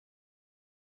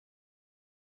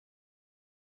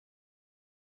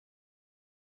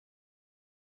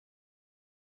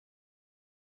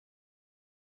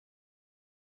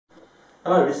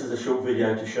Hello, this is a short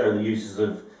video to show the uses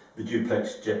of the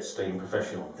Duplex Jet Steam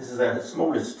Professional. This is our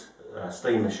smallest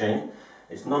steam machine.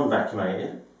 It's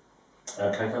non-vacuumated.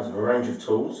 Comes with a range of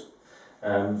tools.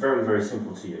 Very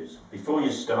simple to use. Before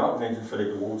you start, you need to fill it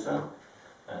with water.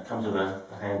 It comes with a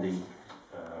handy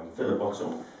filler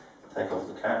bottle. Take off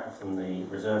the cap from the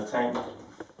reserve tank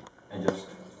and just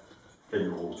fill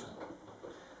it with water.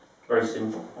 Very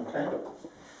simple, okay?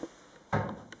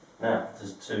 Now,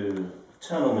 to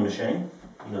turn on the machine,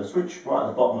 you've got a switch right at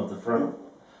the bottom of the front,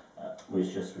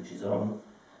 which just switches on,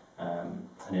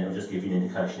 and it'll just give you an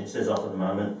indication. It says off at the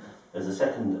moment. There's a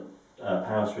second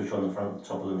power switch on the front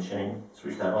top of the machine.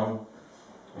 Switch that on,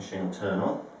 machine will turn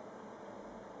on.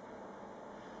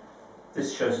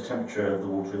 This shows the temperature of the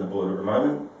water in the boiler at the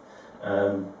moment.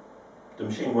 The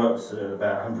machine works at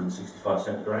about 165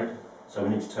 centigrade, so we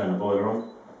need to turn the boiler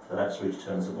on. So that switch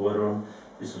turns the boiler on.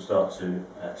 This will start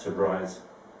to rise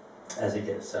as it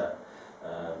gets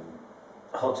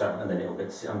hotter, and then it will get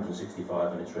to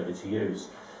 165 and it's ready to use.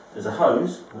 There's a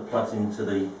hose that plugs into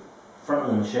the front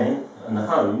of the machine, and the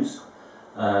hose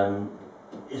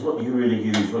is what you really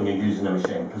use when you're using the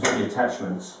machine, because all the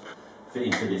attachments fit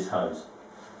into this hose.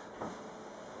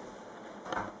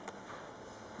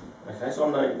 Okay, so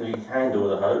on the handle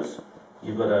of the hose,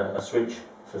 you've got a switch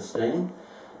for steam.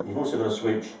 You've also got a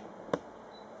switch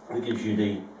that gives you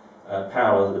the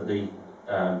power that the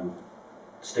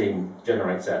steam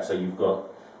generates out. So you've got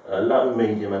low,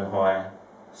 medium and high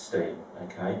steam.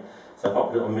 Okay, so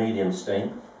pop it on medium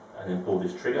steam and then pull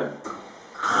this trigger. You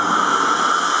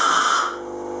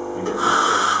get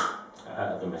the steam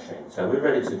out of the machine. So we're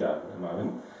ready to go at the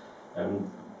moment.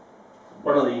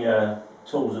 One of the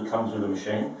tools that comes with the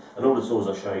machine, and all the tools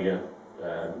I'll show you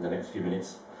in the next few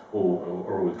minutes, or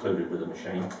all included with the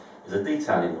machine, is a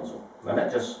detailing nozzle. And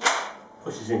that just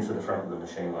pushes into the front of the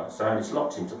machine like so, and it's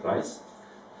locked into place.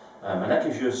 And that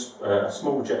gives you a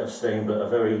small jet of steam, but a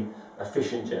very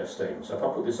efficient jet of steam. So if I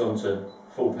put this on to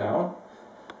full power,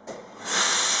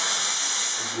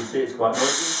 as you can see, it's quite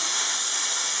noisy,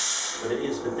 but it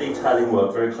is for detailing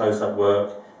work, very close-up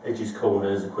work, edges,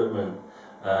 corners, equipment,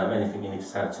 anything you need to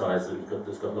sanitise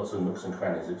that's got lots of nooks and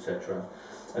crannies, etc.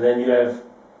 And then you have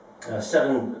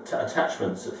 7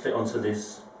 attachments that fit onto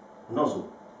this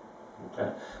nozzle.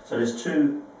 Okay, so there's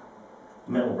 2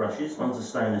 metal brushes. One's a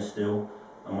stainless steel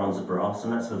and one's a brass,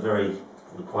 and that's for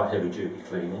quite heavy duty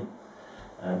cleaning.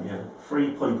 You have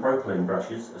 3 polypropylene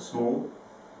brushes, a small,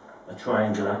 a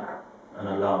triangular and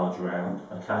a large round.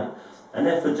 Okay, and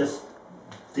they're for just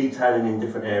detailing in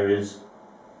different areas.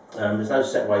 There's no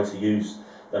set way to use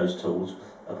those tools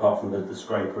apart from the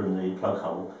scraper and the plug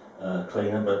hole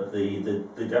cleaner, but the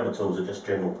other tools are just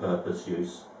general purpose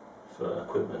use for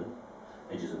equipment,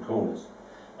 edges and corners.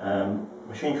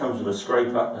 Machine comes with a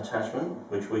scraper attachment,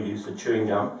 which we use for chewing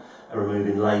gum and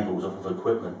removing labels off of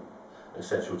equipment,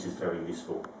 etc., which is very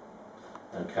useful.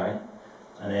 Okay,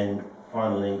 and then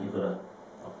finally you've got a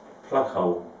plug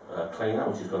hole cleaner,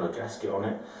 which has got a gasket on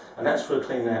it, and that's for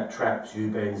cleaning out traps,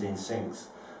 U-bends in sinks.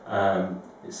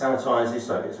 It sanitises,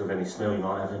 so it gets rid of any smell you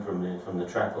might have from the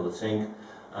trap or the sink,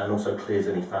 and also clears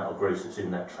any fat or grease that's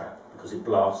in that trap, because it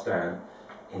blasts down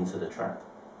into the trap.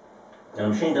 Now, the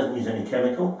machine doesn't use any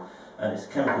chemical, it's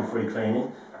chemical-free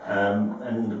cleaning,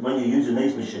 and when you're using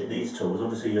these tools,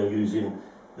 obviously you're using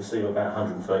the steam about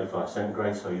 135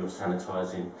 centigrade, so you're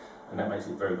sanitising, and that makes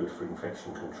it very good for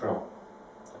infection control.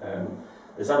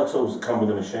 There's other tools that come with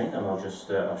the machine, and I'll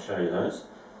show you those.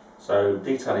 So,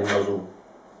 detailing nozzle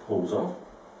pulls off,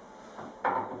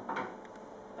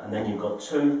 and then you've got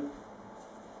 2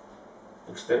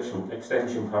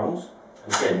 extension poles,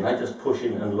 and again they just push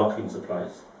in and lock into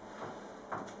place.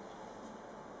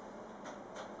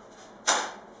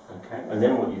 Okay, and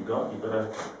then what you've got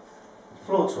a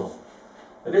floor tool.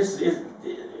 Now this is,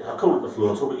 I call it the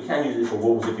floor tool, but you can use it for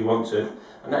walls if you want to,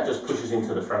 and that just pushes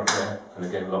into the front there and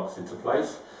again locks into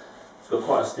place. It's got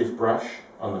quite a stiff brush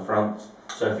on the front,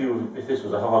 so if this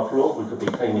was a hard floor, we could be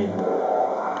cleaning a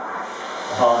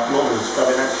hard floor with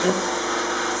scrubbing action.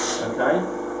 Okay,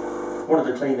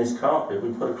 wanted to clean this carpet,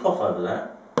 we put a cloth over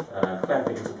that, clamp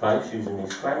it into place using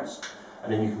these clamps,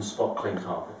 and then you can spot clean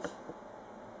carpets.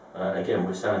 Again,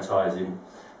 we're sanitising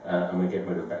and we're getting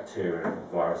rid of bacteria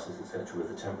and viruses, etc., with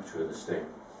the temperature of the steam.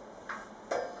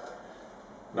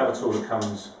 Another tool that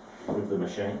comes with the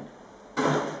machine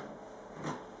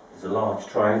is a large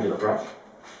triangular brush,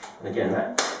 and again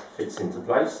that fits into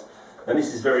place. And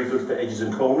this is very good for edges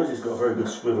and corners. It's got a very good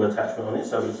swivel attachment on it,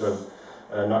 so it's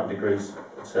 90 degrees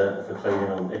for cleaning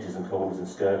on edges and corners and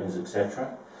skirtings,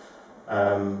 etc.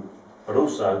 But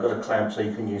also got a clamp so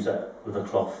you can use that with a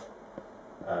cloth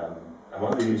And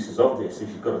one of the uses of this, if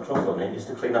you've got a cloth on it, is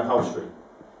to clean upholstery.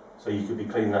 So you could be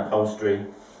cleaning upholstery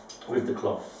with the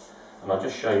cloth. And I'll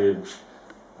just show you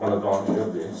one advantage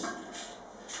of this,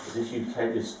 is if you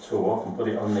take this tool off and put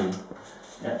it on the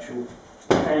actual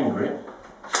hand grip,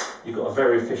 you've got a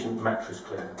very efficient mattress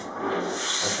cleaner.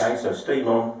 Okay, so steam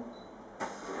on,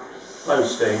 low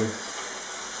steam,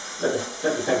 let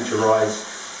the temperature rise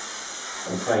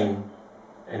and clean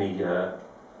any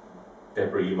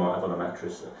debris you might have on a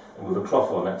mattress. And with a cloth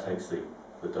on, that takes the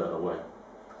dirt away.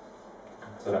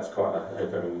 So that's quite a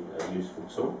very useful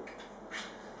tool.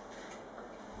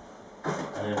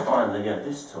 And then finally,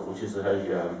 this tool, which is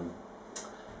a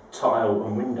tile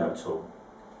and window tool.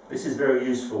 This is very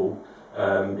useful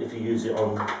if you use it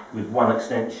with one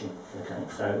extension. Okay,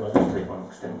 so I'll just take one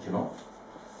extension off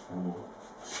and we'll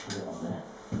put it on there.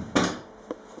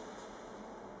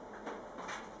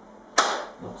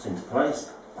 Locks into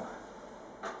place.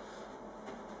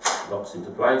 Locks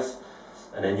into place,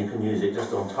 and then you can use it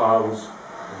just on tiles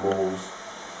and walls,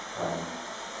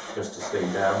 just to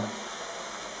steam down.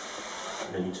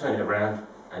 And then you turn it around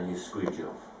and you squeegee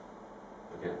off.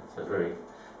 Again, it's a very,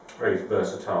 very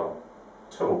versatile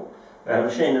tool. Now the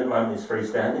machine at the moment is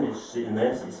freestanding, it's sitting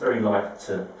there, so it's very light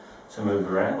to move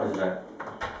around. What is that?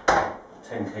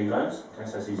 10 kilos, okay,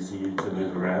 so it's easy to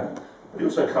move around. But it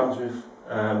also comes with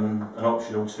an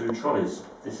optional 2 trolleys.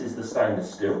 This is the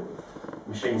stainless steel. The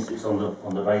machine sits on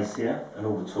the base here, and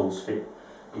all the tools fit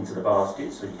into the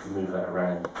basket, so you can move that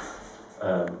around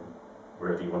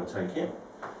wherever you want to take it.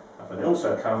 But it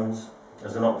also comes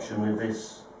as an option with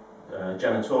this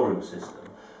janitorial system,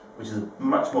 which is a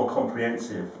much more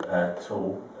comprehensive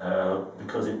tool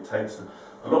because it takes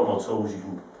a lot more tools. You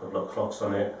can put a lot of clocks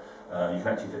on it, you can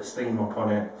actually fit a steam mop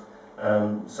on it.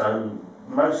 So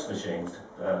most machines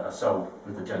are sold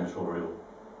with the janitorial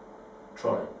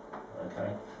trolley,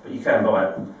 okay? But you can buy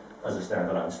it as a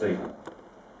standalone steamer.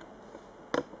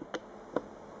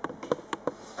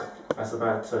 That's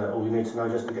about all you need to know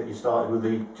just to get you started with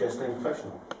the Jet Steam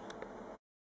Professional.